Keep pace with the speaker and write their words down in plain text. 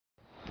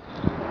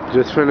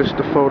Just finished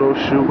the photo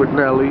shoot with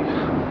Nellie.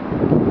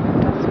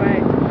 That's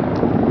right.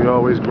 We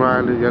always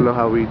grinding, you know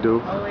how we do.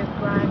 Always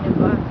grinding,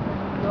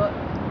 Boston, New York.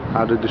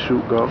 How did the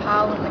shoot go?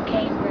 Harlem and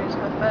Cambridge,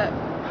 what's up?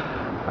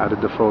 How did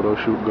the photo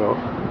shoot go?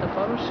 The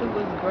photo shoot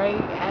was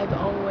great, as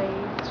always.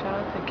 Shout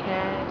out to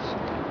Cash.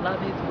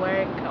 Love his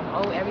work.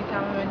 Every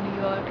time I'm in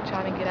New York,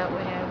 trying to get out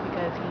with him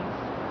because he's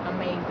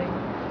amazing.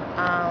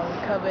 We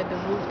covered the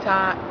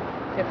rooftop,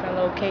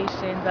 different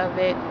locations of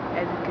it.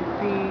 As you can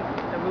see,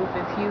 the roof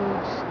is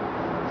huge.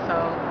 So,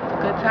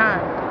 good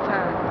time, good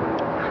time.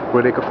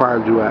 Where they can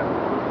find you at?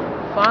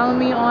 Follow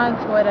me on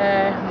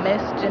Twitter,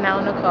 Miss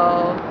Janelle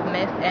Nicole,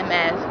 Miss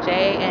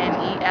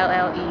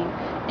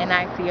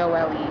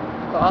MSJANELLENICOLE. You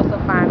can also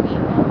find me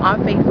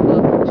on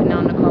Facebook,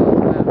 Janelle Nicole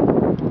as well.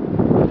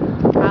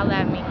 Holla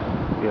at me.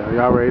 Yeah, you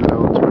already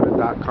know.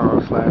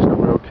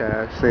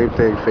 Twitter.com/TheRealCash. Same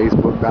thing,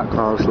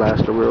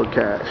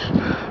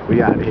 Facebook.com/TheRealCash.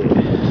 We out here.